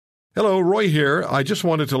Hello, Roy here. I just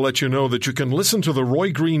wanted to let you know that you can listen to The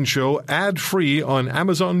Roy Green Show ad-free on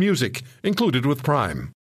Amazon Music, included with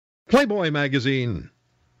Prime. Playboy magazine,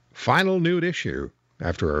 final nude issue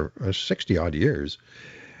after 60-odd years.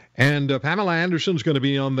 And Pamela Anderson's going to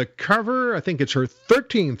be on the cover. I think it's her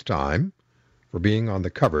 13th time for being on the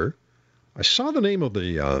cover. I saw the name of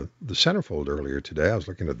the centerfold earlier today. I was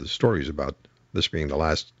looking at the stories about this being the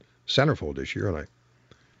last centerfold issue, and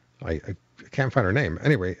I can't find her name.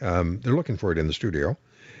 Anyway, they're looking for it in the studio.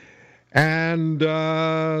 And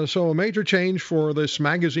so a major change for this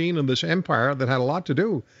magazine and this empire that had a lot to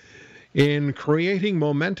do in creating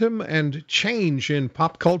momentum and change in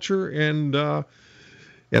pop culture and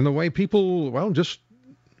in the way people, well, just,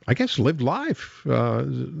 I guess, lived life.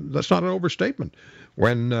 That's not an overstatement.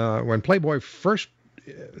 When Playboy first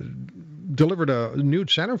delivered a nude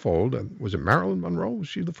centerfold, was it Marilyn Monroe? Was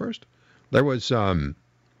she the first? It was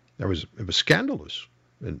scandalous,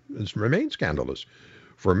 and it's remained scandalous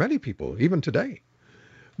for many people, even today.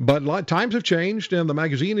 But times have changed, and the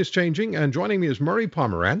magazine is changing. And joining me is Murray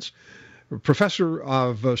Pomerantz, professor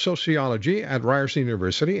of sociology at Ryerson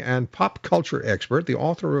University and pop culture expert, the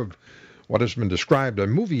author of what has been described by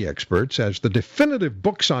movie experts as the definitive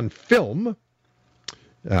books on film.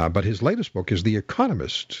 But his latest book is The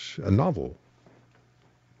Economist, a novel.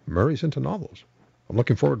 Murray's into novels. I'm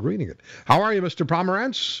looking forward to reading it. How are you, Mr.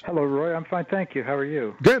 Pomerantz? Hello, Roy. I'm fine, thank you. How are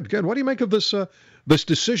you? Good, good. What do you make of this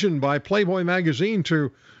decision by Playboy magazine to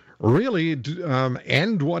really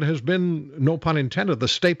end what has been, no pun intended, the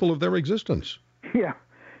staple of their existence? Yeah,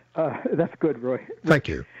 that's good, Roy. Thank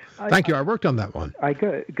you. Thank you. I worked on that one.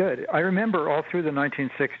 Good. I remember all through the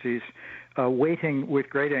 1960s waiting with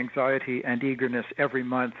great anxiety and eagerness every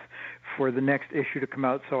month for the next issue to come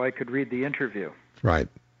out so I could read the interview. Right.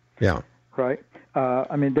 Yeah. Right.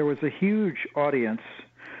 I mean, there was a huge audience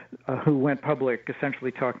who went public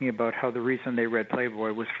essentially talking about how the reason they read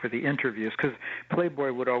Playboy was for the interviews, because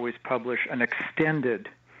Playboy would always publish an extended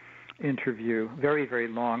interview, very, very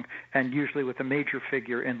long, and usually with a major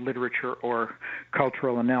figure in literature or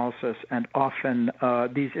cultural analysis, and often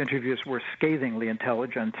these interviews were scathingly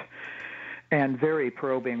intelligent and very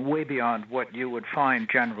probing, way beyond what you would find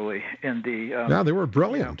generally in the... yeah, they were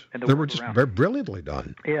brilliant. They were just very brilliantly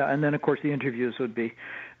done. Yeah, and then, of course, the interviews would be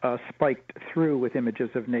spiked through with images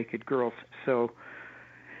of naked girls. So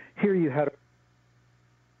here you had...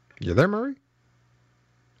 You there, Murray?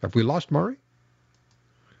 Have we lost Murray?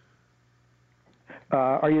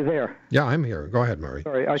 Are you there? Yeah, I'm here. Go ahead, Murray.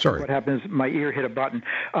 Sorry, I think what happened is my ear hit a button.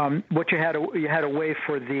 What you had a way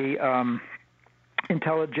for the...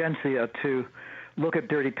 intelligentsia to look at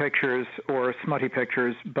dirty pictures or smutty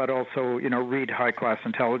pictures, but also, read high-class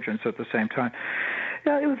intelligence at the same time.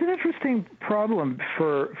 Yeah, it was an interesting problem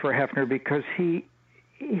for Hefner because he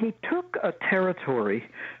took a territory,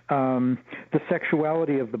 the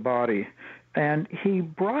sexuality of the body, and he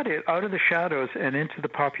brought it out of the shadows and into the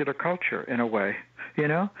popular culture in a way.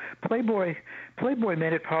 Playboy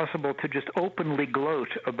made it possible to just openly gloat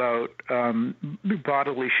about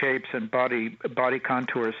bodily shapes and body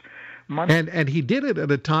contours. And he did it at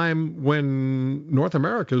a time when North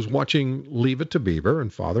America is watching Leave It to Beaver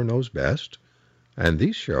and Father Knows Best and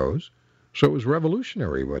these shows. So it was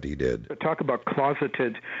revolutionary what he did. Talk about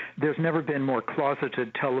closeted. There's never been more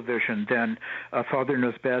closeted television than Father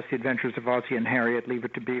Knows Best, The Adventures of Ozzie and Harriet, Leave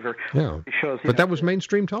It to Beaver. Yeah, but that was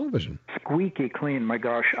mainstream television. Squeaky clean, my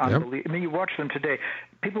gosh. Unbelievable. Yep. I mean, you watch them today.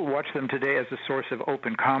 People watch them today as a source of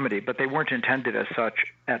open comedy, but they weren't intended as such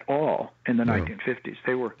at all in the 1950s.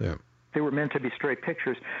 They were... Yeah. They were meant to be straight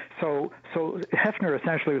pictures. So Hefner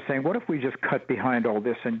essentially was saying, what if we just cut behind all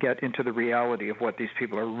this and get into the reality of what these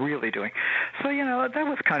people are really doing? So, that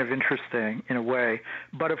was kind of interesting in a way.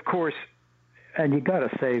 But, of course, and you got to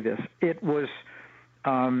say this, it was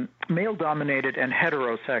male-dominated and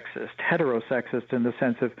heterosexist in the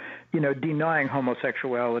sense of, denying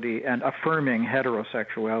homosexuality and affirming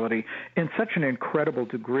heterosexuality in such an incredible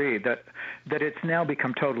degree that it's now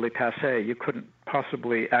become totally passé. You couldn't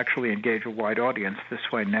possibly actually engage a wide audience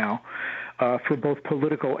this way now for both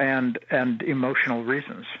political and emotional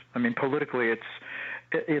reasons. I mean, politically,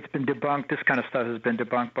 it's been debunked. This kind of stuff has been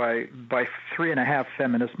debunked by 3.5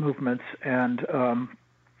 feminist movements, and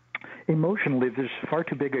emotionally, there's far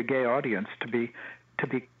too big a gay audience to be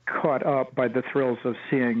caught up by the thrills of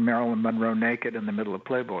seeing Marilyn Monroe naked in the middle of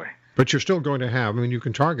Playboy. But you're still going to have, you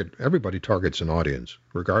can everybody targets an audience,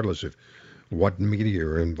 regardless of what media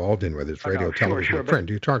you're involved in, whether it's radio, television, or print.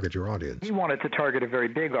 You target your audience. He wanted to target a very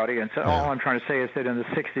big audience. Yeah. All I'm trying to say is that in the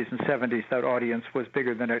 60s and 70s, that audience was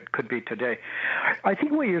bigger than it could be today. I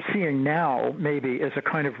think what you're seeing now maybe is a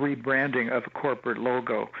kind of rebranding of a corporate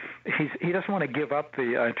logo. He doesn't want to give up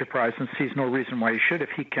the enterprise and sees no reason why he should if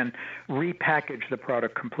he can repackage the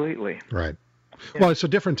product completely. Right. Yeah. Well, it's a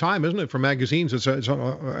different time, isn't it, for magazines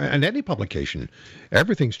and any publication.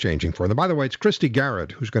 Everything's changing for them. By the way, it's Christy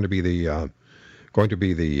Garrett who's going to be the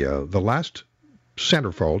last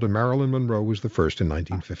centerfold, and Marilyn Monroe was the first in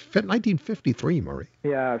 1953, Murray.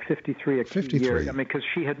 Yeah, 53. 53. Year. I mean, because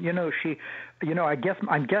she had,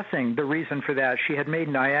 I'm guessing the reason for that, she had made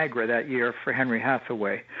Niagara that year for Henry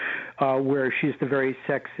Hathaway, where she's the very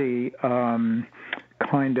sexy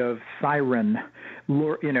kind of siren,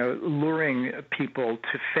 luring people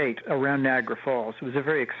to fate around Niagara Falls. It was a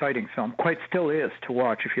very exciting film. Quite still is to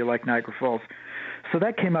watch if you like Niagara Falls. So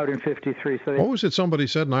that came out in 53. So what was it somebody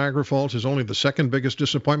said Niagara Falls is only the second biggest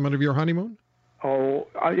disappointment of your honeymoon? Oh,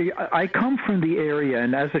 I come from the area,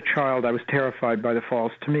 and as a child, I was terrified by the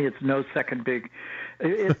falls. To me, it's no second big.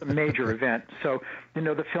 It's a major event. So,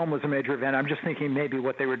 the film was a major event. I'm just thinking maybe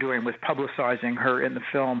what they were doing was publicizing her in the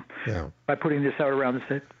film by putting this out around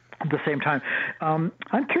the same time.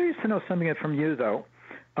 I'm curious to know something from you, though.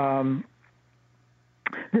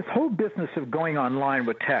 This whole business of going online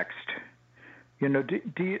with text,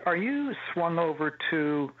 are you swung over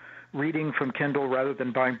to reading from Kindle rather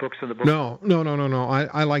than buying books in the book? No.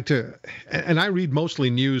 I like to, and I read mostly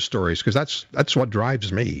news stories because that's what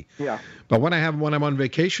drives me. Yeah. But when I'm on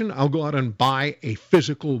vacation, I'll go out and buy a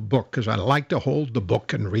physical book because I like to hold the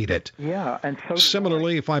book and read it. Yeah, and so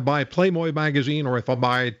similarly, if I buy Playboy magazine, or if I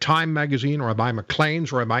buy Time magazine, or I buy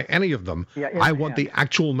Maclean's, or I buy any of them, I want the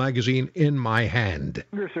actual magazine in my hand.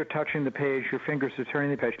 Your fingers are touching the page. Your fingers are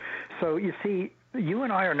turning the page. So you see, you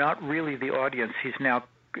and I are not really the audience he's now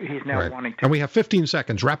right. wanting to. And we have 15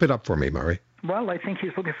 seconds. Wrap it up for me, Murray. Well, I think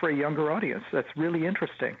he's looking for a younger audience. That's really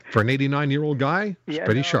interesting. For an 89-year-old guy, it's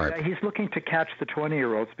pretty sharp. Yeah, he's looking to catch the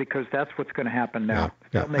 20-year-olds because that's what's going to happen now.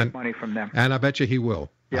 He'll make money from them. And I bet you he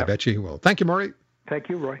will. I bet you he will. Thank you, Murray. Thank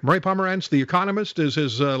you, Roy. Murray Pomerantz, The Economist, is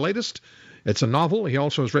his latest. It's a novel. He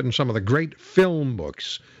also has written some of the great film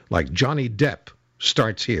books, like Johnny Depp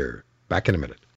Starts Here. Back in a minute.